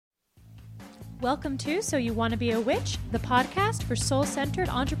Welcome to So You Want to Be a Witch, the podcast for soul-centered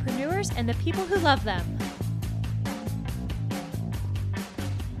entrepreneurs and the people who love them.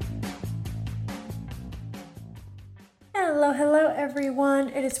 Hello everyone.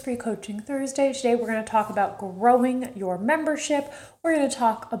 It is Free Coaching Thursday. Today we're going to talk about growing your membership. We're going to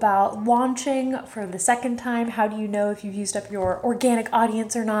talk about launching for the second time. How do you know if you've used up your organic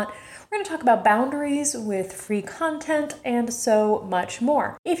audience or not? We're going to talk about boundaries with free content and so much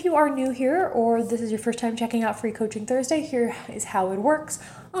more. If you are new here or this is your first time checking out Free Coaching Thursday, here is how it works.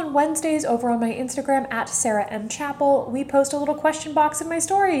 On Wednesdays over on my Instagram at Sarah M. Chappell, we post a little question box in my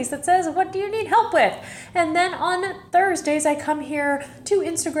stories that says, what do you need help with? And then on Thursdays, I come here to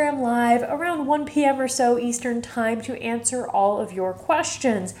Instagram Live around 1 p.m. or so Eastern Time to answer all of your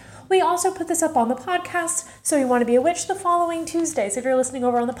questions. We also put this up on the podcast, So You Want to Be a Witch, the following Tuesdays. If you're listening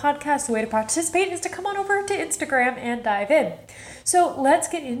over on the podcast, the way to participate is to come on over to Instagram and dive in. So let's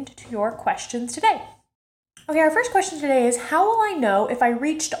get into your questions today. Okay, our first question today is, how will I know if I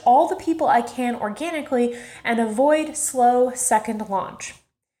reached all the people I can organically and avoid slow second launch?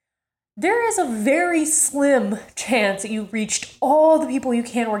 There is a very slim chance that you reached all the people you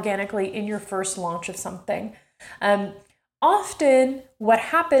can organically in your first launch of something. Often what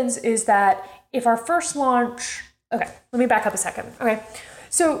happens is that if our first launch, okay, let me back up a second. Okay.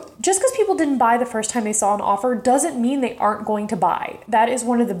 So just because people didn't buy the first time they saw an offer doesn't mean they aren't going to buy. That is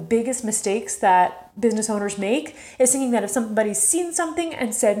one of the biggest mistakes that business owners make, is thinking that if somebody's seen something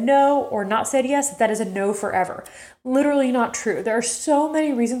and said no or not said yes, that is a no forever. Literally not true. There are so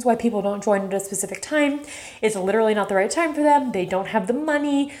many reasons why people don't join at a specific time. It's literally not the right time for them. They don't have the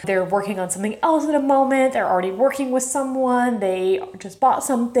money. They're working on something else at a moment. They're already working with someone. They just bought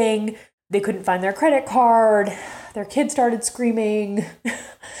something. They couldn't find their credit card. Their kid started screaming.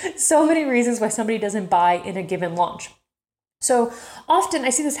 So many reasons why somebody doesn't buy in a given launch. So often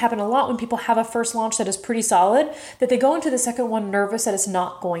I see this happen a lot when people have a first launch that is pretty solid, that they go into the second one nervous that it's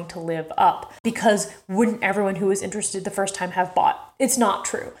not going to live up, because wouldn't everyone who was interested the first time have bought? It's not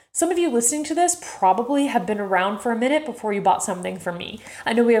true. Some of you listening to this probably have been around for a minute before you bought something from me.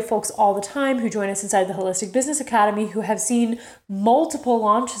 I know we have folks all the time who join us inside the Holistic Business Academy who have seen multiple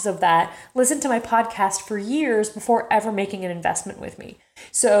launches of that, listened to my podcast for years before ever making an investment with me.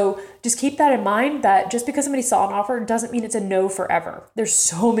 So just keep that in mind, that just because somebody saw an offer doesn't mean it's a no forever. There's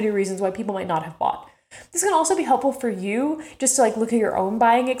so many reasons why people might not have bought. This can also be helpful for you just to look at your own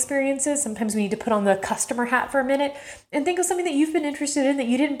buying experiences. Sometimes we need to put on the customer hat for a minute and think of something that you've been interested in that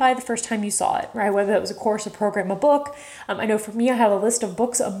you didn't buy the first time you saw it, right? Whether that was a course, a program, a book. I know for me, I have a list of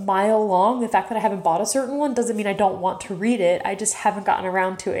books a mile long. The fact that I haven't bought a certain one doesn't mean I don't want to read it. I just haven't gotten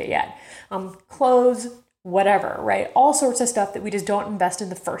around to it yet. Clothes, whatever, right? All sorts of stuff that we just don't invest in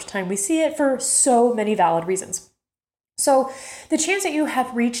the first time we see it for so many valid reasons. So the chance that you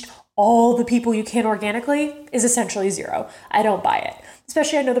have reached all the people you can organically is essentially zero. I don't buy it.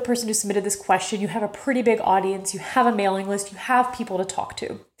 Especially, I know the person who submitted this question, you have a pretty big audience, you have a mailing list, you have people to talk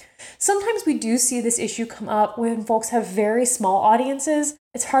to. Sometimes we do see this issue come up when folks have very small audiences.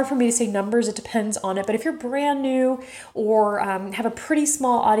 It's hard for me to say numbers, it depends on it. But if you're brand new or have a pretty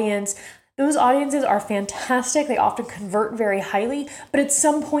small audience, those audiences are fantastic. They often convert very highly, but at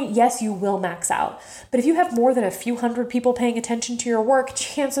some point, yes, you will max out. But if you have more than a few hundred people paying attention to your work,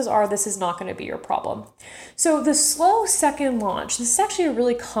 chances are this is not going to be your problem. So the slow second launch, this is actually a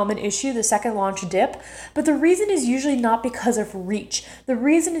really common issue, the second launch dip, but the reason is usually not because of reach. The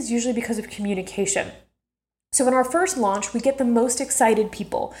reason is usually because of communication. So in our first launch, we get the most excited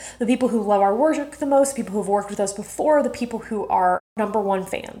people, the people who love our work the most, people who've worked with us before, the people who are number one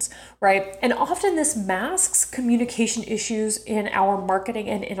fans, right? And often this masks communication issues in our marketing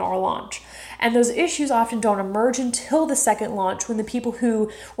and in our launch. And those issues often don't emerge until the second launch, when the people who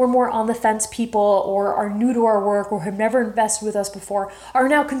were more on the fence people or are new to our work or have never invested with us before are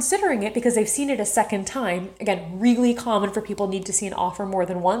now considering it because they've seen it a second time. Again, really common for people need to see an offer more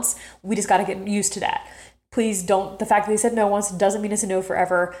than once. We just got to get used to that. Please don't, the fact that they said no once doesn't mean it's a no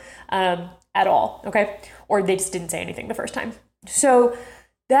forever at all, okay? Or they just didn't say anything the first time. So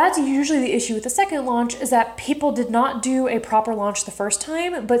that's usually the issue with the second launch, is that people did not do a proper launch the first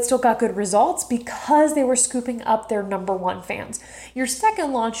time, but still got good results because they were scooping up their number one fans. Your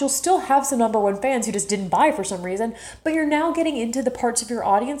second launch, you'll still have some number one fans who just didn't buy for some reason, but you're now getting into the parts of your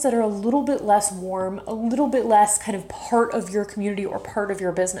audience that are a little bit less warm, a little bit less kind of part of your community or part of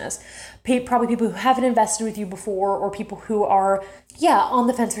your business. Probably people who haven't invested with you before, or people who are, on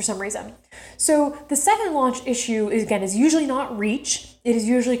the fence for some reason. So the second launch issue is usually not reach. It is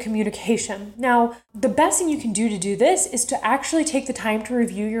usually communication. Now, the best thing you can do to do this is to actually take the time to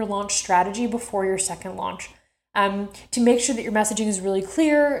review your launch strategy before your second launch. to make sure that your messaging is really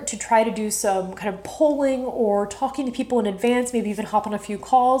clear, to try to do some kind of polling or talking to people in advance, maybe even hop on a few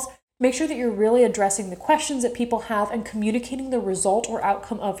calls. Make sure that you're really addressing the questions that people have and communicating the result or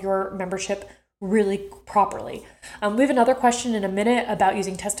outcome of your membership really properly. We have another question in a minute about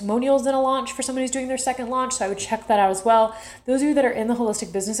using testimonials in a launch for someone who's doing their second launch, so I would check that out as well. Those of you that are in the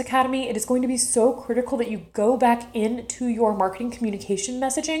Holistic Business Academy, it is going to be so critical that you go back into your marketing communication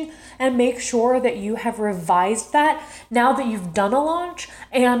messaging and make sure that you have revised that now that you've done a launch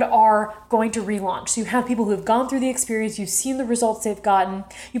and are going to relaunch. So you have people who have gone through the experience, you've seen the results they've gotten,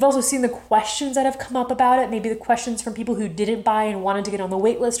 you've also seen the questions that have come up about it, maybe the questions from people who didn't buy and wanted to get on the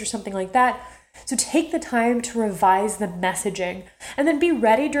wait list or something like that. So take the time to revise the messaging and then be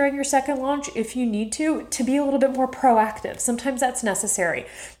ready during your second launch if you need to be a little bit more proactive. Sometimes that's necessary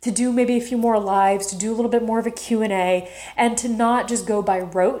to do maybe a few more lives, to do a little bit more of a Q&A, and to not just go by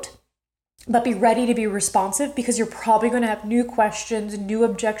rote, but be ready to be responsive because you're probably going to have new questions, new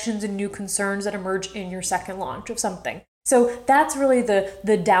objections, and new concerns that emerge in your second launch of something. So that's really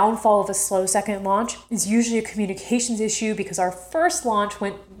the downfall of a slow second launch is usually a communications issue because our first launch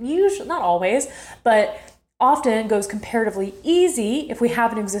went usually, not always, but often goes comparatively easy if we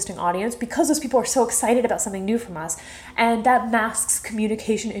have an existing audience because those people are so excited about something new from us. And that masks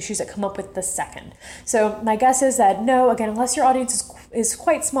communication issues that come up with the second. So my guess is that no, again, unless your audience is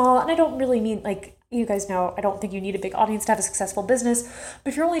quite small, and I don't really mean like, you guys know, I don't think you need a big audience to have a successful business,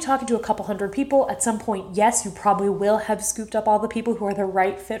 but if you're only talking to a couple hundred people, at some point, yes, you probably will have scooped up all the people who are the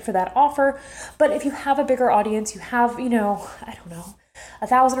right fit for that offer. But if you have a bigger audience, you have, I don't know,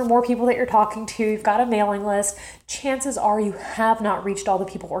 1,000 or more people that you're talking to, you've got a mailing list, chances are you have not reached all the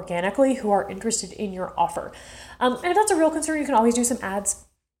people organically who are interested in your offer. And if that's a real concern, you can always do some ads,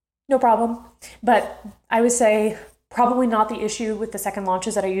 no problem. But I would say probably not the issue with the second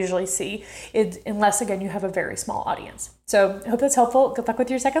launches that I usually see, unless, again, you have a very small audience. So I hope that's helpful. Good luck with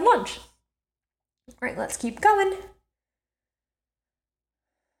your second launch. All right, let's keep going.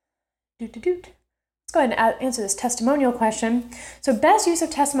 Let's go ahead and answer this testimonial question. So best use of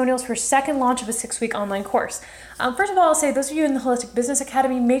testimonials for second launch of a 6-week online course. First of all, I'll say those of you in the Holistic Business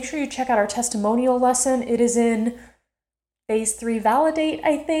Academy, make sure you check out our testimonial lesson. It is in Phase 3 Validate,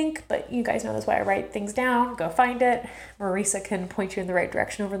 I think, but you guys know that's why I write things down. Go find it. Marisa can point you in the right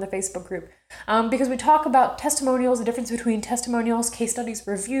direction over in the Facebook group. Because we talk about testimonials, the difference between testimonials, case studies,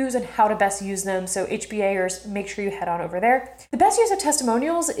 reviews, and how to best use them. So HBAers, make sure you head on over there. The best use of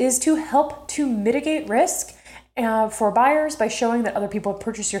testimonials is to help to mitigate risk for buyers by showing that other people have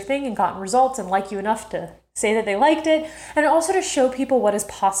purchased your thing and gotten results and like you enough to say that they liked it, and also to show people what is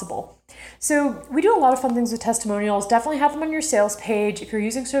possible. So we do a lot of fun things with testimonials. Definitely have them on your sales page. If you're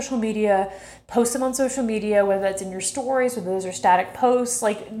using social media, post them on social media, whether that's in your stories, whether those are static posts,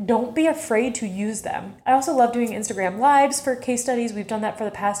 like don't be afraid to use them. I also love doing Instagram lives for case studies. We've done that for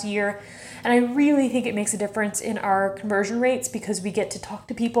the past year. And I really think it makes a difference in our conversion rates because we get to talk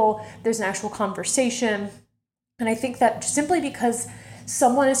to people. There's an actual conversation. And I think that simply because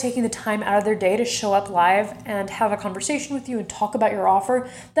someone is taking the time out of their day to show up live and have a conversation with you and talk about your offer,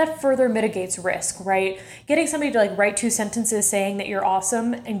 that further mitigates risk, right? Getting somebody to write 2 sentences saying that you're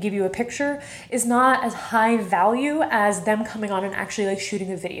awesome and give you a picture is not as high value as them coming on and actually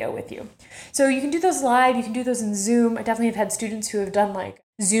shooting a video with you. So you can do those live, you can do those in Zoom. I definitely have had students who have done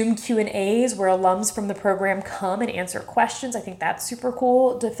Zoom Q&As where alums from the program come and answer questions. I think that's super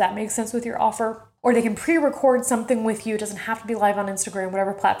cool if that makes sense with your offer. Or they can pre-record something with you. It doesn't have to be live on Instagram,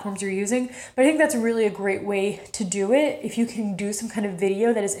 whatever platforms you're using. But I think that's really a great way to do it. If you can do some kind of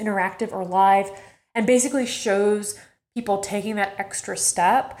video that is interactive or live and basically shows people taking that extra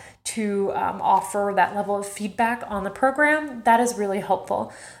step to offer that level of feedback on the program, that is really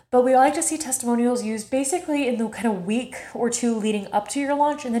helpful. But we like to see testimonials used basically in the kind of week or 2 leading up to your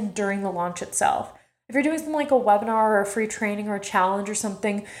launch and then during the launch itself. If you're doing something like a webinar or a free training or a challenge or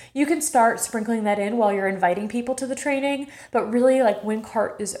something, you can start sprinkling that in while you're inviting people to the training. But really, when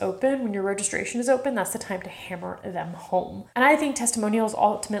cart is open, when your registration is open, that's the time to hammer them home. And I think testimonials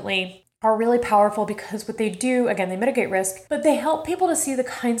ultimately are really powerful because what they do, again, they mitigate risk, but they help people to see the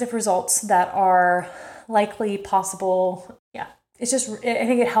kinds of results that are likely possible. Yeah. I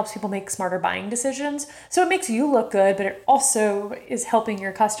think it helps people make smarter buying decisions. So it makes you look good, but it also is helping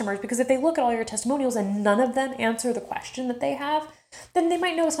your customers because if they look at all your testimonials and none of them answer the question that they have, then they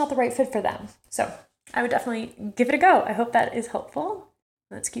might know it's not the right fit for them. So I would definitely give it a go. I hope that is helpful.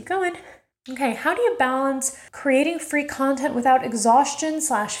 Let's keep going. Okay, how do you balance creating free content without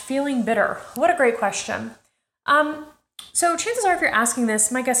exhaustion/feeling bitter? What a great question. So chances are if you're asking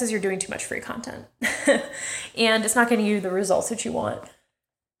this, my guess is you're doing too much free content and it's not getting you the results that you want.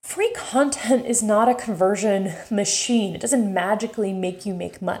 free content is not a conversion machine. It doesn't magically make you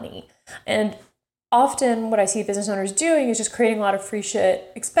make money. And often what I see business owners doing is just creating a lot of free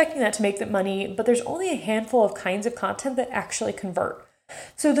shit, expecting that to make them money, but there's only a handful of kinds of content that actually convert.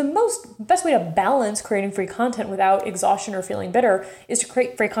 So the best way to balance creating free content without exhaustion or feeling bitter is to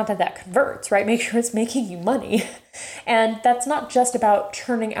create free content that converts, right? Make sure it's making you money. And that's not just about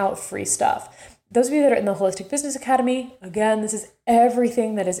churning out free stuff. Those of you that are in the Holistic Business Academy, again, this is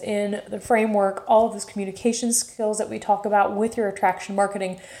everything that is in the framework, all of those communication skills that we talk about with your attraction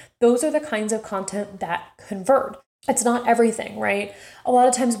marketing. Those are the kinds of content that convert. It's not everything, right? A lot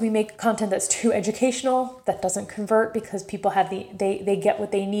of times we make content that's too educational, that doesn't convert because people have they get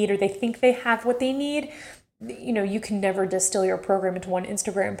what they need, or they think they have what they need. You know, you can never distill your program into one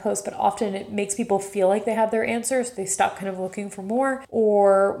Instagram post, but often it makes people feel like they have their answers. They stop kind of looking for more.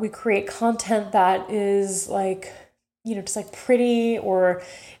 Or we create content that is like, you know, just like pretty or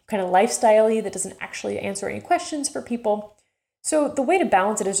kind of lifestyle-y that doesn't actually answer any questions for people. So the way to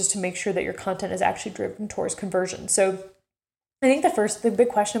balance it is just to make sure that your content is actually driven towards conversion. So I think the big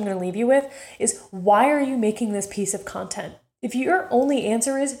question I'm going to leave you with is, why are you making this piece of content? If your only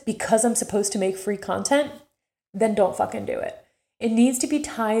answer is because I'm supposed to make free content, then don't fucking do it. It needs to be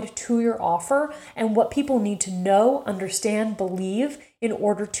tied to your offer and what people need to know, understand, believe in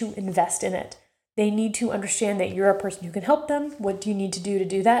order to invest in it. They need to understand that you're a person who can help them. What do you need to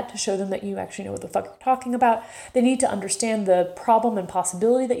do that to show them that you actually know what the fuck you're talking about? They need to understand the problem and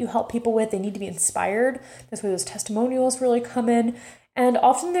possibility that you help people with. They need to be inspired. That's where those testimonials really come in. And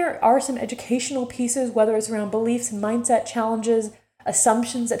often there are some educational pieces, whether it's around beliefs and mindset challenges,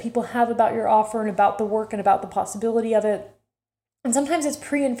 assumptions that people have about your offer and about the work and about the possibility of it. And sometimes it's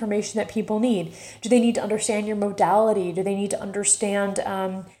pre-information that people need. Do they need to understand your modality? Do they need to understand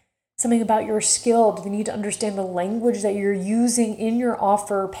something about your skill? Do they need to understand the language that you're using in your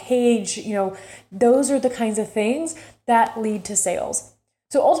offer page? You know, those are the kinds of things that lead to sales.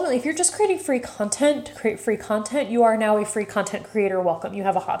 So ultimately, if you're just creating free content to create free content, you are now a free content creator. Welcome, you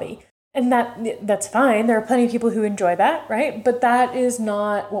have a hobby. And that's fine. There are plenty of people who enjoy that, right? But that is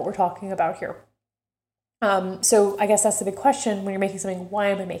not what we're talking about here. So I guess that's the big question when you're making something. Why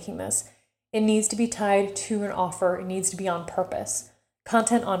am I making this? It needs to be tied to an offer. It needs to be on purpose.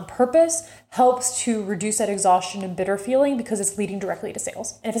 Content on purpose helps to reduce that exhaustion and bitter feeling because it's leading directly to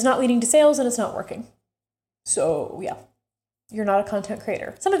sales. And if it's not leading to sales, then it's not working. So yeah, you're not a content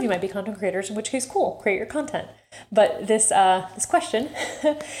creator. Some of you might be content creators, in which case, cool, create your content. But this question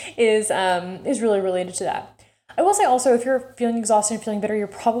is really related to that. I will say also, if you're feeling exhausted and feeling bitter, you're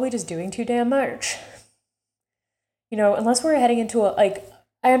probably just doing too damn much. You know, unless we're heading into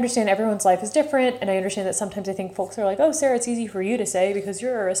I understand everyone's life is different, and I understand that sometimes I think folks are like, oh, Sarah, it's easy for you to say because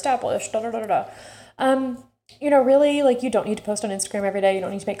you're established, You know, really, like, you don't need to post on Instagram every day. You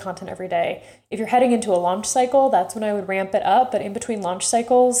don't need to make content every day. If you're heading into a launch cycle, that's when I would ramp it up. But in between launch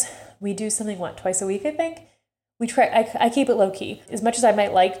cycles, we do something, twice a week, I think? I keep it low key. As much as I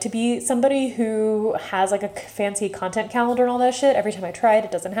might like to be somebody who has like a fancy content calendar and all that shit, every time I try it,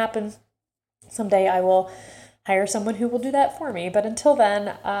 it doesn't happen. Someday I will hire someone who will do that for me. But until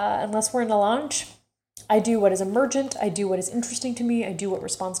then, unless we're in a launch, I do what is emergent. I do what is interesting to me. I do what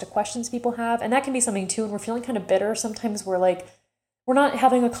responds to questions people have. And that can be something too. And we're feeling kind of bitter. Sometimes we're not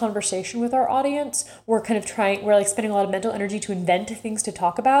having a conversation with our audience. We're spending a lot of mental energy to invent things to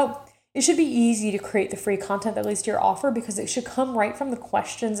talk about. It should be easy to create the free content that leads to your offer because it should come right from the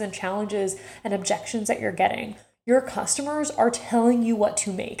questions and challenges and objections that you're getting. Your customers are telling you what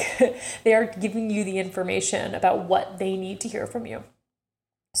to make. They are giving you the information about what they need to hear from you.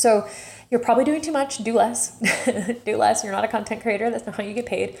 So you're probably doing too much. Do less. Do less. You're not a content creator. That's not how you get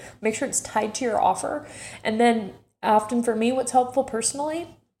paid. Make sure it's tied to your offer. And then often for me, what's helpful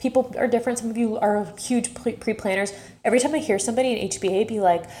personally, people are different. Some of you are huge pre-planners. Every time I hear somebody in HBA be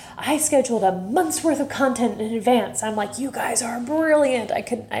like, I scheduled a month's worth of content in advance, I'm like, you guys are brilliant. I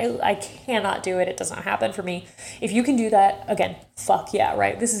cannot do it. It does not happen for me. If you can do that, again, fuck yeah,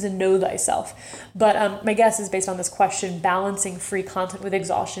 right? This is a know thyself. But my guess is based on this question, balancing free content with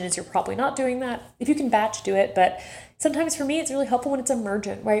exhaustion is you're probably not doing that. If you can batch, do it. But sometimes for me, it's really helpful when it's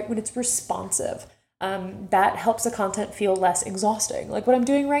emergent, right? When it's responsive. That helps the content feel less exhausting. Like what I'm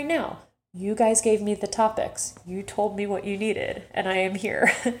doing right now. You guys gave me the topics. You told me what you needed, and I am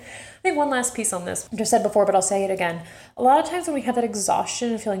here. I think one last piece on this. I just said before, but I'll say it again. A lot of times when we have that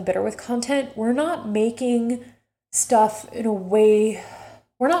exhaustion and feeling bitter with content, we're not making stuff in a way,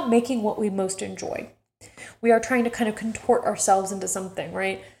 we're not making what we most enjoy. We are trying to kind of contort ourselves into something,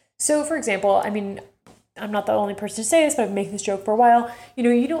 right? So for example, I'm not the only person to say this, but I've been making this joke for a while. You know,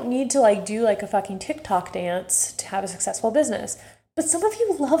 you don't need to do a fucking TikTok dance to have a successful business. But some of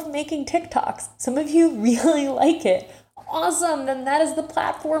you love making TikToks. Some of you really like it. Awesome, then that is the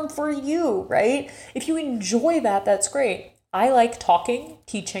platform for you, right? If you enjoy that, that's great. I like talking,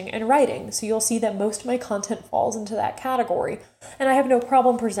 teaching, and writing, so you'll see that most of my content falls into that category. And I have no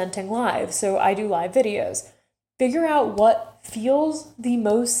problem presenting live, so I do live videos. Figure out what feels the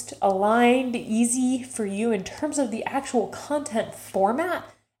most aligned, easy for you in terms of the actual content format,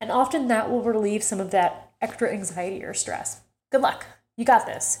 and often that will relieve some of that extra anxiety or stress. Good luck. You got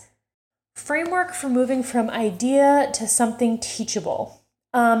this. Framework for moving from idea to something teachable.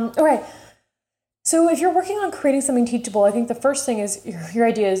 All right. So if you're working on creating something teachable, I think the first thing is your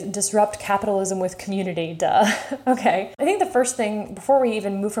idea is disrupt capitalism with community, duh. Okay. I think the first thing before we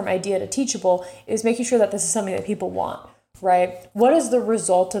even move from idea to teachable is making sure that this is something that people want, right? What is the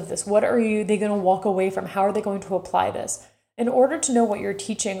result of this? What are they going to walk away from? How are they going to apply this? In order to know what you're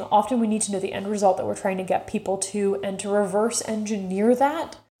teaching, often we need to know the end result that we're trying to get people to, and to reverse engineer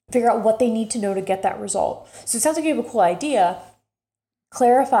that, figure out what they need to know to get that result. So it sounds like you have a cool idea.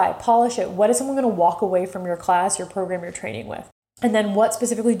 Clarify, polish it. What is someone going to walk away from your class, your program, your training with? And then what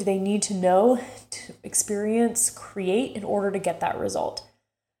specifically do they need to know, to experience, create in order to get that result?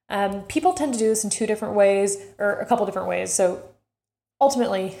 People tend to do this in two different ways, or a couple different ways. So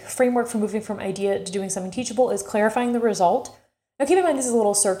ultimately, framework for moving from idea to doing something teachable is clarifying the result. Now keep in mind this is a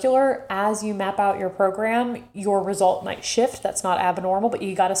little circular. As you map out your program, your result might shift. That's not abnormal, but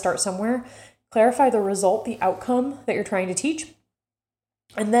you got to start somewhere. Clarify the result, the outcome that you're trying to teach.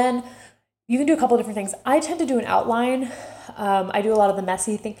 And then you can do a couple of different things. I tend to do an outline. I do a lot of the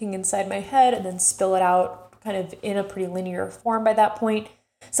messy thinking inside my head and then spill it out kind of in a pretty linear form by that point.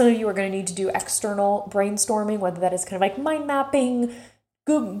 Some of you are going to need to do external brainstorming, whether that is kind of like mind mapping,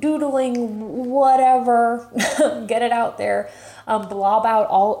 doodling, whatever. Get it out there. Blob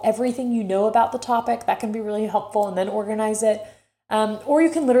out everything you know about the topic. That can be really helpful, and then organize it. Or you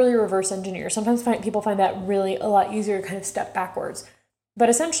can literally reverse engineer. Sometimes people find that really a lot easier to kind of step backwards. But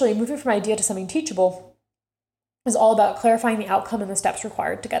essentially, moving from idea to something teachable is all about clarifying the outcome and the steps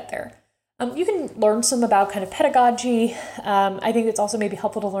required to get there. You can learn some about kind of pedagogy. I think it's also maybe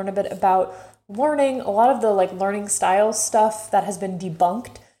helpful to learn a bit about learning. A lot of the learning style stuff that has been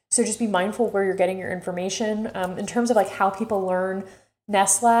debunked. So just be mindful where you're getting your information. In terms of how people learn,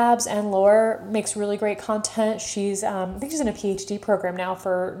 Ness Labs and Laura makes really great content. She's, I think she's in a PhD program now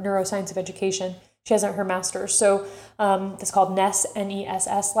for neuroscience of education. She hasn't her master's. So it's called Ness,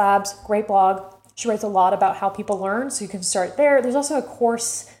 Ness Labs. Great blog. She writes a lot about how people learn, so you can start there. There's also a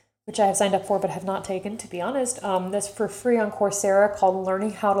course, which I have signed up for but have not taken, to be honest, that's for free on Coursera called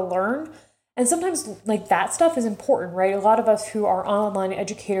Learning How to Learn. And sometimes that stuff is important, right? A lot of us who are online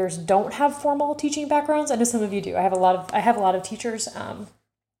educators don't have formal teaching backgrounds. I know some of you do. I have a lot of teachers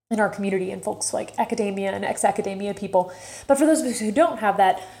in our community and folks like academia and ex-academia people. But for those of us who don't have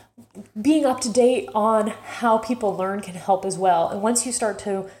that, being up to date on how people learn can help as well. And once you start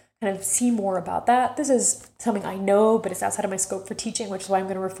to kind of see more about that, this is something I know, but it's outside of my scope for teaching, which is why I'm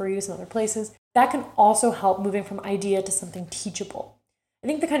going to refer you to some other places. That can also help moving from idea to something teachable. I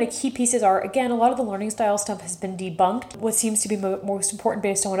think the kind of key pieces are, again, a lot of the learning style stuff has been debunked. What seems to be most important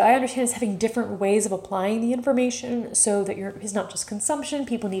based on what I understand is having different ways of applying the information so that it's not just consumption.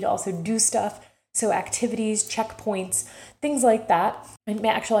 People need to also do stuff. So activities, checkpoints, things like that. And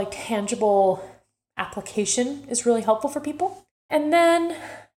actual tangible application is really helpful for people. And then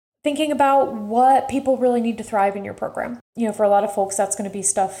thinking about what people really need to thrive in your program. For a lot of folks, that's going to be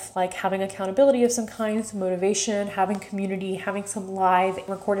stuff like having accountability of some kind, some motivation, having community, having some live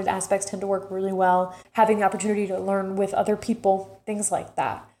recorded aspects tend to work really well, having the opportunity to learn with other people, things like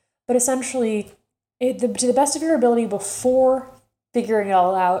that. But essentially, to the best of your ability before figuring it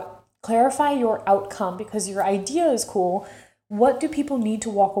all out, clarify your outcome, because your idea is cool. What do people need to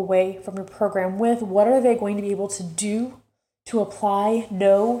walk away from your program with? What are they going to be able to do to apply,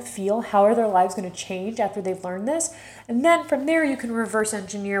 know, feel? How are their lives going to change after they've learned this? And then from there, you can reverse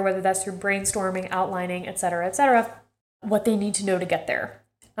engineer, whether that's through brainstorming, outlining, et cetera, what they need to know to get there.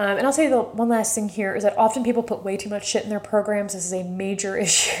 And I'll say the one last thing here is that often people put way too much shit in their programs. This is a major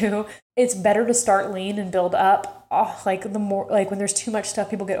issue. It's better to start lean and build up. When there's too much stuff,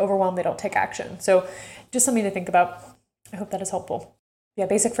 people get overwhelmed, they don't take action. So just something to think about. I hope that is helpful. Yeah,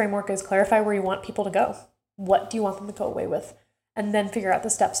 basic framework is clarify where you want people to go. What do you want them to go away with? And then figure out the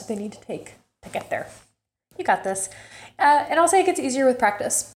steps that they need to take to get there. You got this. And I'll say it gets easier with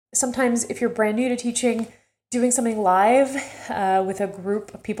practice. Sometimes if you're brand new to teaching, doing something live with a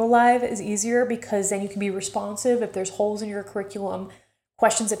group of people live is easier, because then you can be responsive. If there's holes in your curriculum,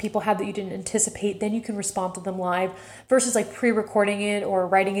 questions that people have that you didn't anticipate, then you can respond to them live, versus pre-recording it or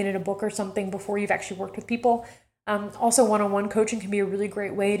writing it in a book or something before you've actually worked with people. Also, one-on-one coaching can be a really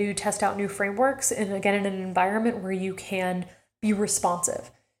great way to test out new frameworks, and again, in an environment where you can be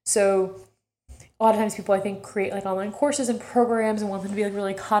responsive. So a lot of times people, I think, create like online courses and programs and want them to be like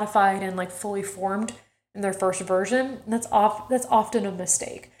really codified and like fully formed in their first version. And that's often a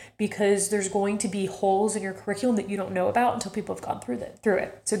mistake, because there's going to be holes in your curriculum that you don't know about until people have gone through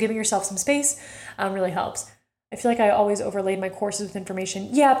it. So giving yourself some space really helps. I feel like I always overlaid my courses with information.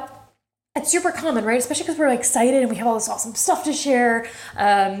 Yeah, it's super common, right? Especially because we're like excited and we have all this awesome stuff to share.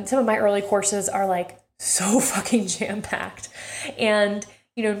 Some of my early courses are like so fucking jam-packed. And,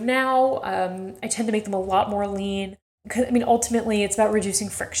 now I tend to make them a lot more lean. Because, ultimately it's about reducing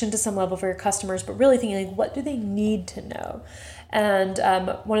friction to some level for your customers, but really thinking like, what do they need to know? And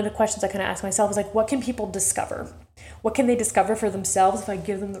one of the questions I kind of ask myself is like, what can people discover? What can they discover for themselves if I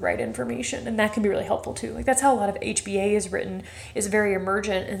give them the right information? And that can be really helpful too. Like that's how a lot of HBA is written, is very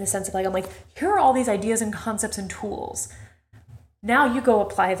emergent in the sense of like, I'm like, here are all these ideas and concepts and tools. Now you go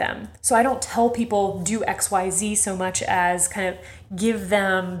apply them. So I don't tell people do XYZ so much as kind of give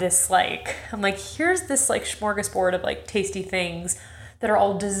them this like, I'm like, here's this like smorgasbord of like tasty things that are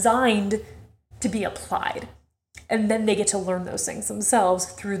all designed to be applied. And then they get to learn those things themselves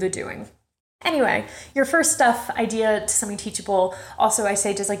through the doing. Anyway, your first stuff idea to something teachable. Also, I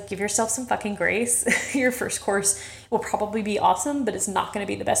say just like give yourself some fucking grace. Your first course will probably be awesome, but it's not going to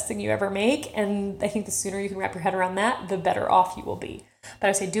be the best thing you ever make. And I think the sooner you can wrap your head around that, the better off you will be. But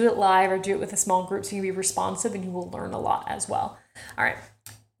I say do it live or do it with a small group so you can be responsive and you will learn a lot as well. All right,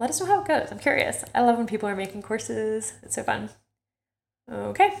 let us know how it goes. I'm curious. I love when people are making courses. It's so fun.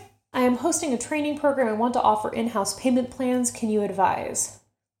 Okay. I am hosting a training program and want to offer in-house payment plans. Can you advise?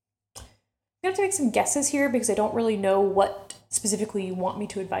 I have to make some guesses here because I don't really know what specifically you want me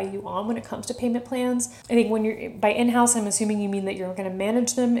to advise you on when it comes to payment plans. I think when you're by in-house, I'm assuming you mean that you're going to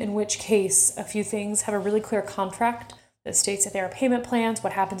manage them, in which case a few things: have a really clear contract that states that they are payment plans,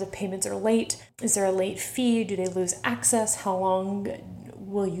 what happens if payments are late, is there a late fee, do they lose access, how long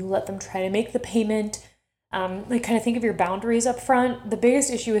will you let them try to make the payment, like kind of think of your boundaries up front. The biggest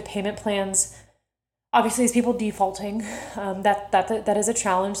issue with payment plans obviously is people defaulting. That is a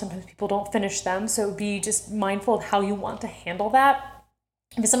challenge. Sometimes people don't finish them. So be just mindful of how you want to handle that.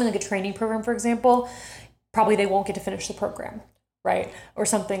 If it's something like a training program, for example, probably they won't get to finish the program, right? Or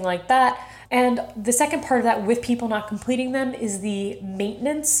something like that. And the second part of that with people not completing them is the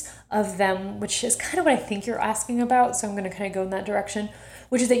maintenance of them, which is kind of what I think you're asking about. So I'm going to kind of go in that direction,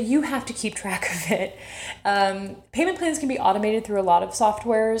 which is that you have to keep track of it. Payment plans can be automated through a lot of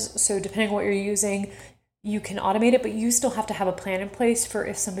softwares. So depending on what you're using, you can automate it, but you still have to have a plan in place for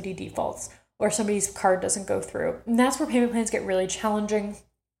if somebody defaults or somebody's card doesn't go through. And that's where payment plans get really challenging.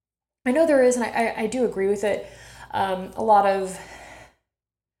 I know there is, and I do agree with it, a lot of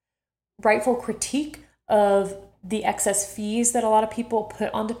rightful critique of the excess fees that a lot of people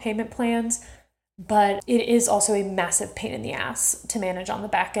put onto payment plans. But it is also a massive pain in the ass to manage on the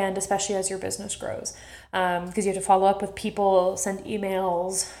back end, especially as your business grows. Because you have to follow up with people, send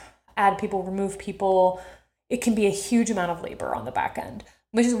emails, add people, remove people. It can be a huge amount of labor on the back end,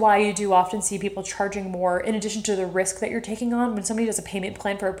 which is why you do often see people charging more in addition to the risk that you're taking on. When somebody does a payment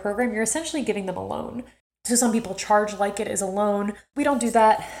plan for a program, you're essentially giving them a loan. So some people charge like it is a loan. We don't do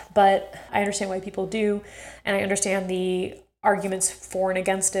that, but I understand why people do. And I understand the arguments for and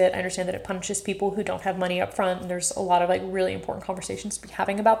against it. I understand that it punishes people who don't have money up front, and there's a lot of like really important conversations to be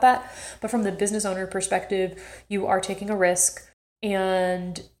having about that. But from the business owner perspective, you are taking a risk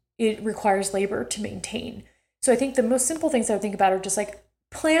and it requires labor to maintain. So I think the most simple things I would think about are just like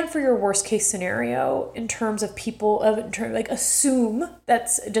plan for your worst case scenario in terms of people, like assume,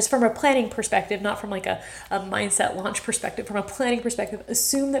 that's just from a planning perspective, not from like a mindset launch perspective, from a planning perspective,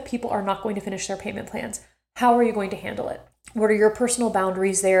 assume that people are not going to finish their payment plans. How are you going to handle it? What are your personal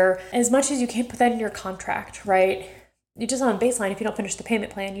boundaries there? As much as you can put that in your contract, right? You just on baseline, if you don't finish the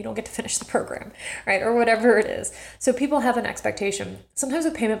payment plan, you don't get to finish the program, right? Or whatever it is. So people have an expectation. Sometimes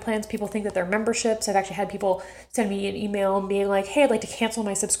with payment plans, people think that they're memberships. I've actually had people send me an email being like, hey, I'd like to cancel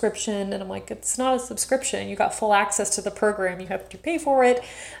my subscription. And I'm like, it's not a subscription. You got full access to the program. You have to pay for it.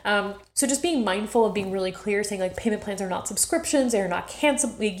 So just being mindful of being really clear, saying like payment plans are not subscriptions. They're not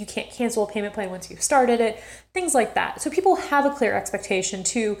cancelable. You can't cancel a payment plan once you've started it. Things like that. So people have a clear expectation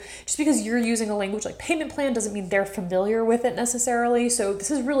too. Just because you're using a language like payment plan doesn't mean they're familiar with it necessarily. So this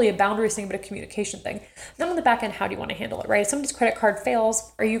is really a boundaries thing, but a communication thing. Then on the back end, how do you want to handle it, right? If somebody's credit card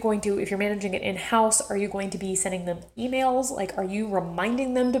fails, are you going to, if you're managing it in-house, are you going to be sending them emails? Like, are you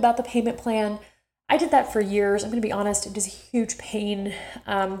reminding them about the payment plan? I did that for years. I'm going to be honest, it is a huge pain.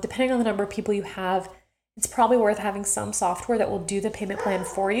 Depending on the number of people you have, it's probably worth having some software that will do the payment plan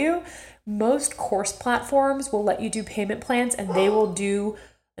for you. Most course platforms will let you do payment plans, and they will do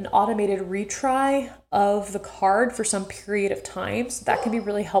an automated retry of the card for some period of time. So that can be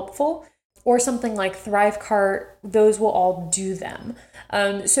really helpful. Or something like Thrivecart, those will all do them.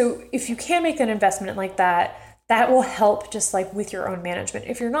 So if you can make an investment like that, that will help just like with your own management.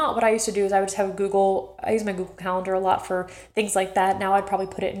 If you're not, what I used to do is I would just have I use my Google Calendar a lot for things like that. Now I'd probably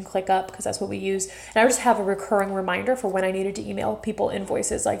put it in ClickUp because that's what we use. And I would just have a recurring reminder for when I needed to email people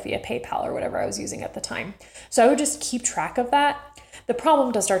invoices like via PayPal or whatever I was using at the time. So I would just keep track of that. The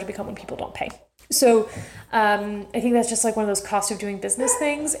problem does start to become when people don't pay. So I think that's just like one of those cost of doing business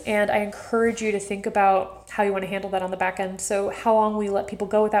things. And I encourage you to think about how you want to handle that on the back end. So how long will you let people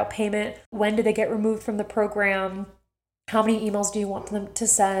go without payment? When do they get removed from the program? How many emails do you want them to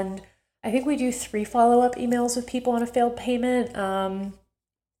send? I think we do 3 follow-up emails with people on a failed payment.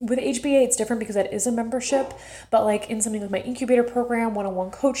 With HBA, it's different because that is a membership, but like in something like my incubator program,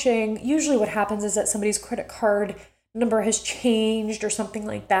 one-on-one coaching, usually what happens is that somebody's credit card number has changed or something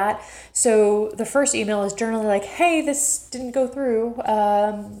like that. So the first email is generally like, hey, this didn't go through.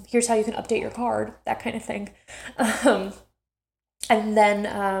 Here's how you can update your card, that kind of thing. And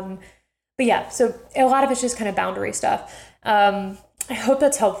then, but yeah, so a lot of it's just kind of boundary stuff. I hope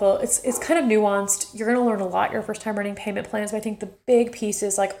that's helpful. It's kind of nuanced. You're going to learn a lot your first time running payment plans. But I think the big piece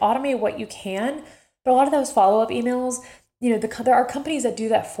is like automate what you can. But a lot of those follow-up emails, there are companies that do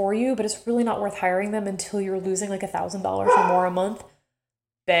that for you, but it's really not worth hiring them until you're losing like $1,000 or more a month.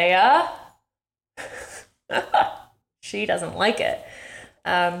 Bea, she doesn't like it.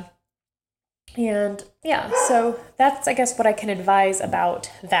 And yeah, so that's, I guess, what I can advise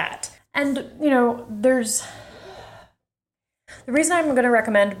about that. And, the reason I'm going to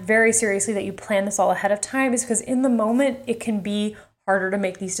recommend very seriously that you plan this all ahead of time is because in the moment, it can be harder to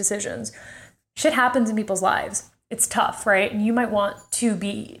make these decisions. Shit happens in people's lives. It's tough, right? And you might want to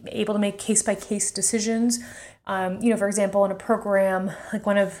be able to make case-by-case decisions. For example, in a program, like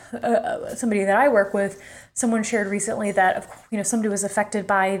one of somebody that I work with, someone shared recently that, somebody was affected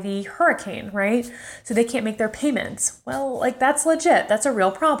by the hurricane, right? So they can't make their payments. Well, like that's legit. That's a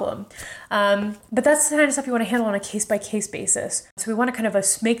real problem. But that's the kind of stuff you want to handle on a case-by-case basis. So we want to kind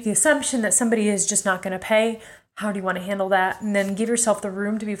of make the assumption that somebody is just not going to pay. How do you want to handle that? And then give yourself the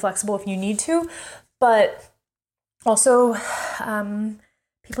room to be flexible if you need to. But also,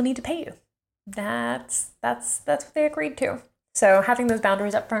 people need to pay you. That's what they agreed to. So having those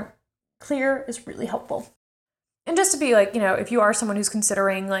boundaries up front clear is really helpful. And just to be like, if you are someone who's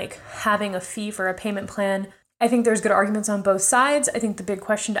considering like having a fee for a payment plan, I think there's good arguments on both sides. I think the big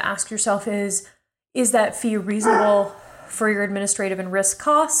question to ask yourself is that fee reasonable for your administrative and risk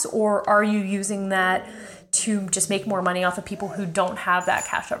costs, or are you using that to just make more money off of people who don't have that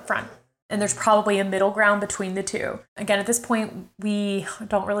cash up front? And there's probably a middle ground between the two. Again, at this point, we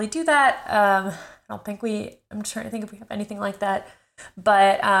don't really do that. I'm just trying to think if we have anything like that.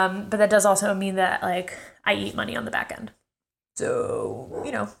 But that does also mean that like I eat money on the back end. So,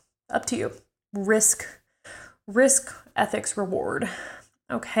 up to you. Risk, ethics, reward.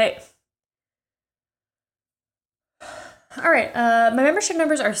 Okay. All right, my membership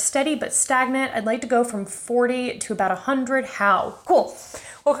numbers are steady but stagnant. I'd like to go from 40 to about 100. How? Cool.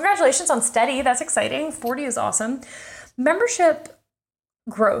 Well, congratulations on steady. That's exciting. 40 is awesome. Membership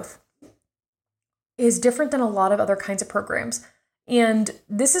growth is different than a lot of other kinds of programs. And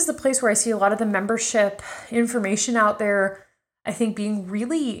this is the place where I see a lot of the membership information out there, I think, being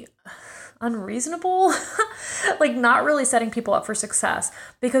really unreasonable, like not really setting people up for success.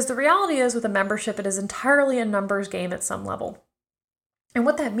 Because the reality is with a membership, it is entirely a numbers game at some level. And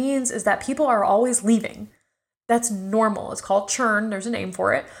what that means is that people are always leaving. That's normal. It's called churn. There's a name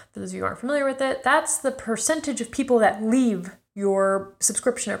for it. For those of you who aren't familiar with it, that's the percentage of people that leave your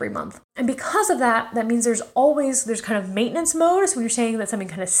subscription every month. And because of that, that means there's kind of maintenance mode. So when you're saying that something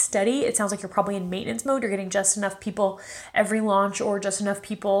kind of steady, it sounds like you're probably in maintenance mode. You're getting just enough people every launch or just enough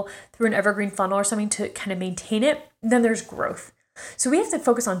people through an evergreen funnel or something to kind of maintain it. Then there's growth. So we have to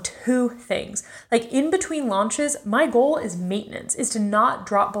focus on 2 things. Like in between launches, my goal is maintenance, is to not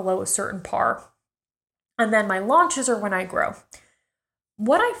drop below a certain par. And then my launches are when I grow.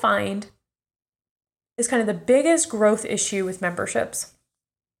 What I find is kind of the biggest growth issue with memberships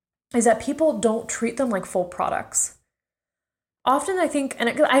is that people don't treat them like full products. Often I think, and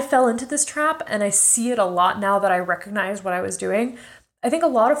I fell into this trap and I see it a lot now that I recognize what I was doing. I think a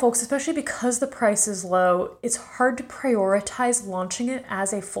lot of folks, especially because the price is low, it's hard to prioritize launching it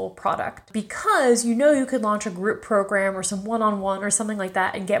as a full product because you could launch a group program or some one-on-one or something like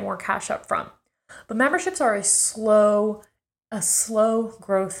that and get more cash up front. But memberships are a slow a slow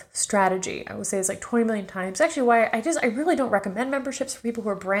growth strategy. I would say it's like 20 million times. Actually, why I really don't recommend memberships for people who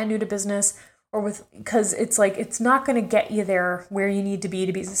are brand new to business because it's like, it's not going to get you there where you need to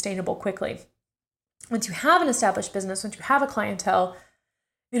be sustainable quickly. Once you have an established business, once you have a clientele,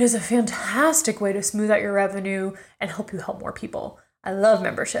 it is a fantastic way to smooth out your revenue and help you help more people. I love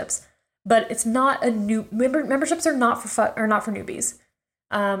memberships, but it's not memberships are not for newbies.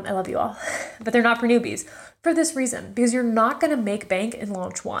 I love you all, but they're not for newbies for this reason, because you're not going to make bank in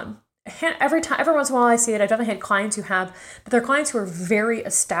launch one. Every once in a while I see it. I've definitely had clients who have, but they're clients who are very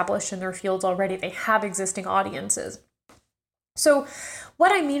established in their fields already. They have existing audiences. So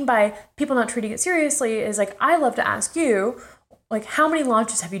what I mean by people not treating it seriously is like, I love to ask you, like, how many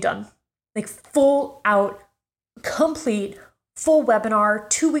launches have you done? Like full out, complete, full webinar,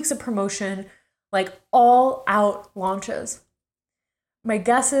 2 weeks of promotion, like all out launches. My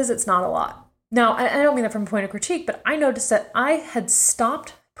guess is it's not a lot. Now, I don't mean that from a point of critique, but I noticed that I had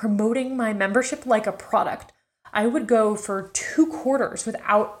stopped promoting my membership like a product. I would go for 2 quarters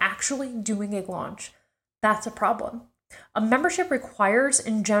without actually doing a launch. That's a problem. A membership requires,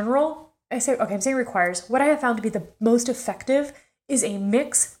 in general, I'm saying requires, what I have found to be the most effective is a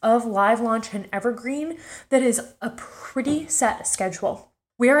mix of live launch and evergreen that is a pretty set schedule.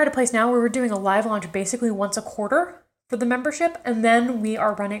 We are at a place now where we're doing a live launch basically once a quarter for the membership, and then we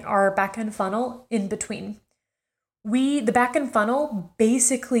are running our back-end funnel in between. The back-end funnel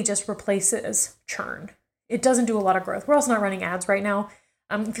basically just replaces churn. It doesn't do a lot of growth. We're also not running ads right now.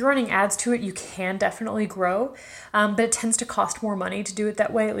 If you're running ads to it, you can definitely grow, but it tends to cost more money to do it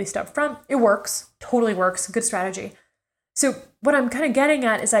that way, at least up front. It works, totally works, good strategy. So what I'm kind of getting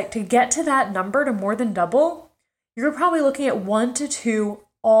at is like, to get to that number to more than double, you're probably looking at 1 to 2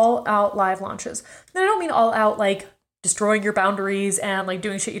 all out live launches. And I don't mean all out like destroying your boundaries and like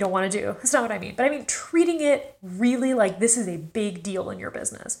doing shit you don't want to do. That's not what I mean. But I mean treating it really like this is a big deal in your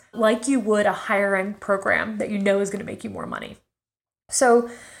business, like you would a higher end program that you know is going to make you more money. So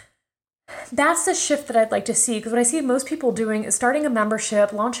that's the shift that I'd like to see, because what I see most people doing is starting a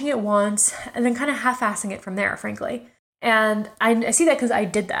membership, launching it once, and then kind of half-assing it from there, frankly. And I see that because I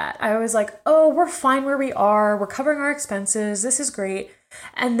did that. I was like, oh, we're fine where we are. We're covering our expenses. This is great.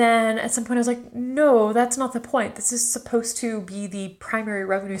 And then at some point I was like, no, that's not the point. This is supposed to be the primary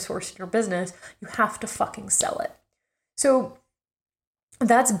revenue source in your business. You have to fucking sell it. So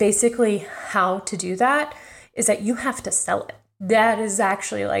that's basically how to do that, is that you have to sell it. That is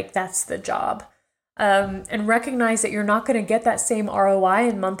actually like, that's the job. And recognize that you're not going to get that same ROI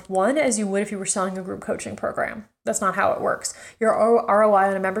in month 1 as you would if you were selling a group coaching program. That's not how it works. Your ROI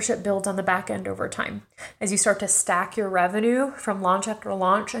on a membership builds on the back end over time as you start to stack your revenue from launch after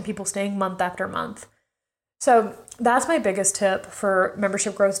launch and people staying month after month. So that's my biggest tip for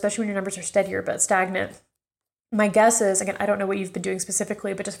membership growth, especially when your numbers are steadier but stagnant. My guess is, again, I don't know what you've been doing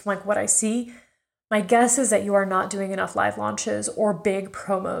specifically, but just from like what I see, my guess is that you are not doing enough live launches or big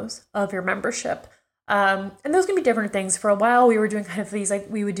promos of your membership. And those can be different things. For a while, we were doing kind of these, like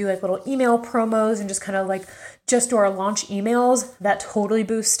we would do like little email promos and just kind of like just do our launch emails. That totally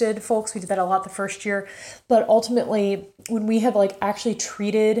boosted folks. We did that a lot the first year. But ultimately, when we have like actually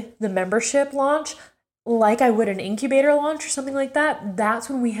treated the membership launch like I would an incubator launch or something like that, that's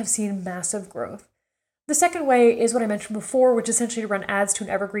when we have seen massive growth. The second way is what I mentioned before, which is essentially to run ads to an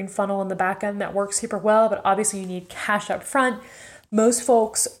evergreen funnel in the back end that works super well, but obviously you need cash up front. Most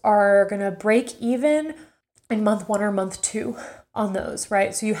folks are going to break even in month 1 or month 2 on those,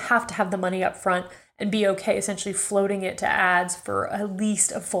 right? So you have to have the money up front and be okay essentially floating it to ads for at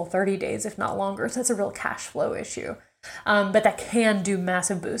least a full 30 days, if not longer. So that's a real cash flow issue. But that can do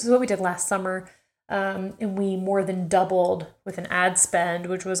massive boosts. This is what we did last summer. And we more than doubled with an ad spend,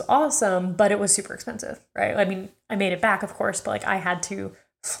 which was awesome, but it was super expensive, right? I mean, I made it back, of course, but like I had to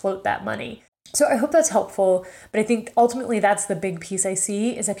float that money. So I hope that's helpful. But I think ultimately that's the big piece I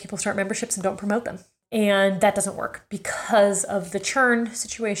see, is that people start memberships and don't promote them. And that doesn't work because of the churn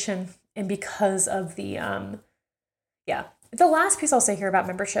situation and because of the, the last piece I'll say here about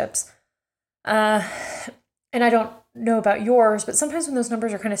memberships, and I don't know about yours, but sometimes when those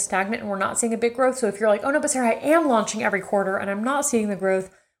numbers are kind of stagnant and we're not seeing a big growth. So if you're like, oh no, but Sarah, I am launching every quarter and I'm not seeing the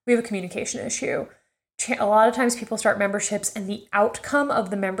growth, we have a communication issue. A lot of times people start memberships and the outcome of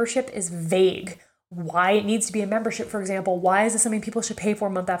the membership is vague. Why it needs to be a membership, for example, why is this something people should pay for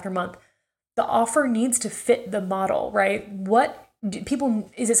month after month? The offer needs to fit the model, right?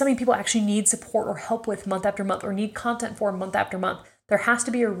 Is it something people actually need support or help with month after month or need content for month after month? There has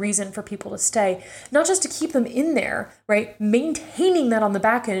to be a reason for people to stay, not just to keep them in there, right? Maintaining that on the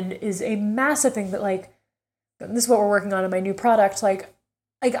back end is a massive thing that, like, this is what we're working on in my new product. Like,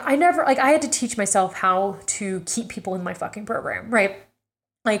 I had to teach myself how to keep people in my fucking program, right?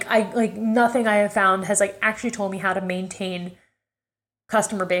 Nothing I have found has like actually told me how to maintain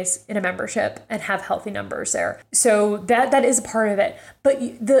customer base in a membership and have healthy numbers there. So that is a part of it. But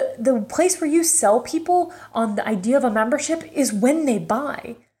the place where you sell people on the idea of a membership is when they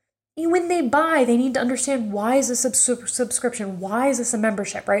buy. When they buy, they need to understand, why is this a subscription? Why is this a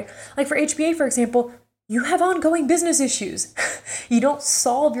membership, right? Like for HBA, for example, you have ongoing business issues. You don't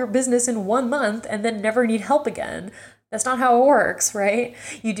solve your business in 1 month and then never need help again. That's not how it works, right?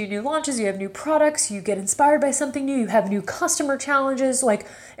 You do new launches, you have new products, you get inspired by something new, you have new customer challenges. Like,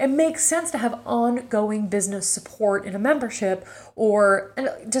 it makes sense to have ongoing business support in a membership. And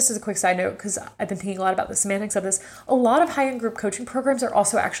just as a quick side note, because I've been thinking a lot about the semantics of this, a lot of high-end group coaching programs are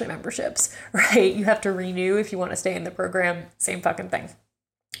also actually memberships, right? You have to renew if you want to stay in the program, same fucking thing.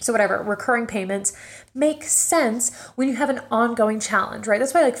 So whatever, recurring payments make sense when you have an ongoing challenge, right?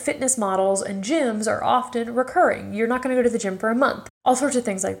 That's why like fitness models and gyms are often recurring. You're not going to go to the gym for a month. All sorts of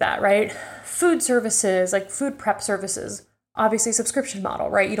things like that, right? Food services, like food prep services, obviously subscription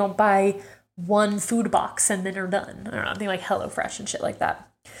model, right? You don't buy one food box and then you're done. I don't know, something like HelloFresh and shit like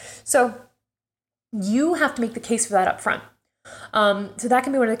that. So you have to make the case for that up front. So that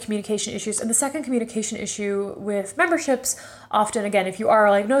can be one of the communication issues. And the second communication issue with memberships, often, again, if you are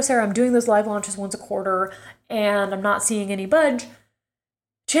like, no, Sarah, I'm doing those live launches once a quarter and I'm not seeing any budge,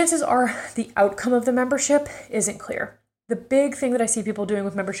 chances are the outcome of the membership isn't clear. The big thing that I see people doing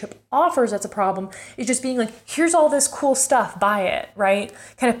with membership offers that's a problem is just being like, here's all this cool stuff, buy it, right?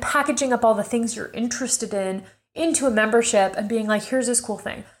 Kind of packaging up all the things you're interested in into a membership and being like, here's this cool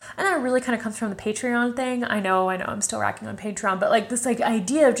thing. And that really kind of comes from the Patreon thing. I know, I'm still racking on Patreon, but like this like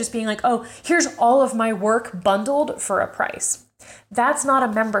idea of just being like, oh, here's all of my work bundled for a price. That's not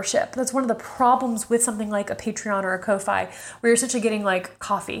a membership. That's one of the problems with something like a Patreon or a Ko-Fi, where you're essentially getting like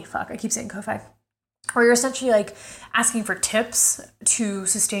coffee. I keep saying Ko-Fi. Or you're essentially like asking for tips to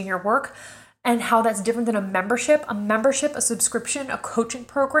sustain your work. And how that's different than a membership. A membership, a subscription, a coaching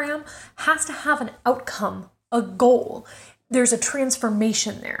program has to have an outcome, a goal. There's a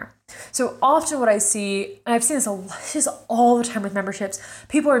transformation there. So often what I see, and I've seen this all the time with memberships,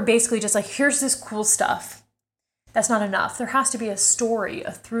 people are basically just like, here's this cool stuff. That's not enough. There has to be a story,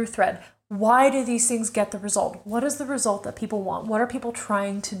 a through thread. Why do these things get the result? What is the result that people want? What are people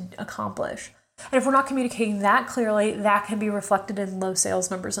trying to accomplish? And if we're not communicating that clearly, that can be reflected in low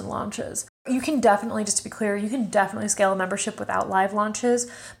sales numbers and launches. You can definitely, just to be clear, you can definitely scale a membership without live launches.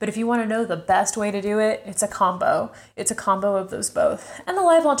 But if you want to know the best way to do it, it's a combo. It's a combo of those both. And the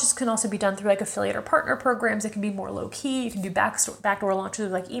live launches can also be done through like affiliate or partner programs. It can be more low key. You can do backdoor launches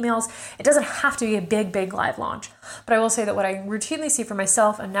with like emails. It doesn't have to be a big live launch. But I will say that what I routinely see for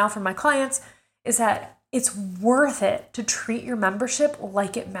myself and now for my clients is that it's worth it to treat your membership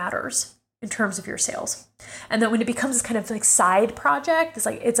like it matters in terms of your sales. And then when it becomes this kind of like side project,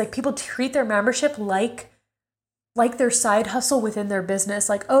 it's like people treat their membership like their side hustle within their business.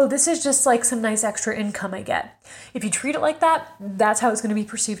 Like, oh, this is just like some nice extra income I get. If you treat it like that, that's how it's going to be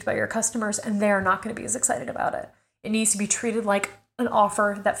perceived by your customers, and they're not going to be as excited about it. It needs to be treated like an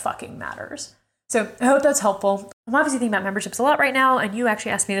offer that fucking matters. So I hope that's helpful. I'm obviously thinking about memberships a lot right now, and you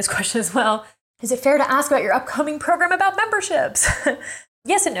actually asked me this question as well. Is it fair to ask about your upcoming program about memberships?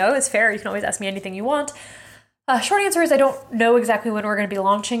 Yes and no, it's fair. You can always ask me anything you want. Short answer is I don't know exactly when we're going to be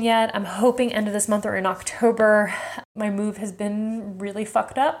launching yet. I'm hoping end of this month or in October. My move has been really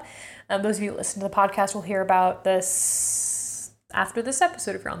fucked up. Those of you who listen to the podcast will hear about this after this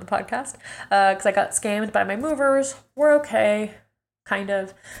episode if you're on the podcast, because I got scammed by my movers. We're okay, kind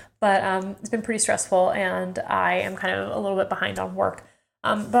of. But it's been pretty stressful, and I am kind of a little bit behind on work.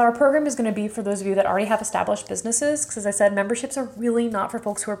 But our program is going to be for those of you that already have established businesses, because as I said, memberships are really not for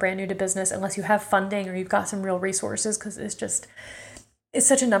folks who are brand new to business unless you have funding or you've got some real resources, because it's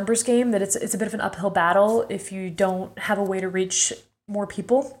such a numbers game that it's a bit of an uphill battle if you don't have a way to reach more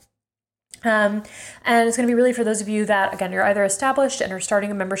people. And it's going to be really for those of you that, again, you're either established and are starting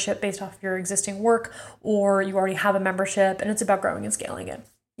a membership based off of your existing work, or you already have a membership and it's about growing and scaling it.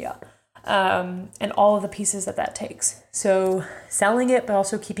 Yeah. And all of the pieces that takes. So selling it, but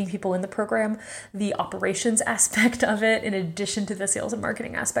also keeping people in the program, the operations aspect of it, in addition to the sales and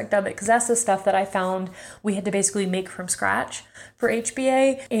marketing aspect of it, because that's the stuff that I found we had to basically make from scratch for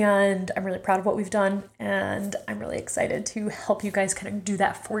HBA. And I'm really proud of what we've done. And I'm really excited to help you guys kind of do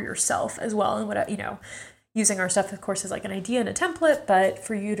that for yourself as well. And what, using our stuff, of course, is like an idea and a template, but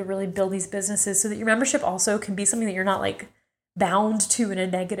for you to really build these businesses so that your membership also can be something that you're not like bound to in a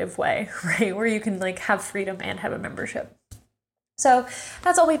negative way, right? Where you can like have freedom and have a membership. So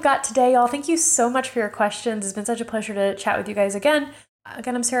that's all we've got today, y'all. Thank you so much for your questions. It's been such a pleasure to chat with you guys again.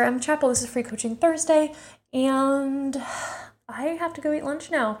 Again, I'm Sarah M. Chappell. This is Free Coaching Thursday, and I have to go eat lunch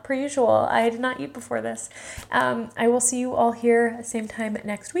now, per usual. I did not eat before this. I will see you all here same time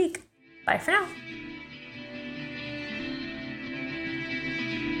next week. Bye for now.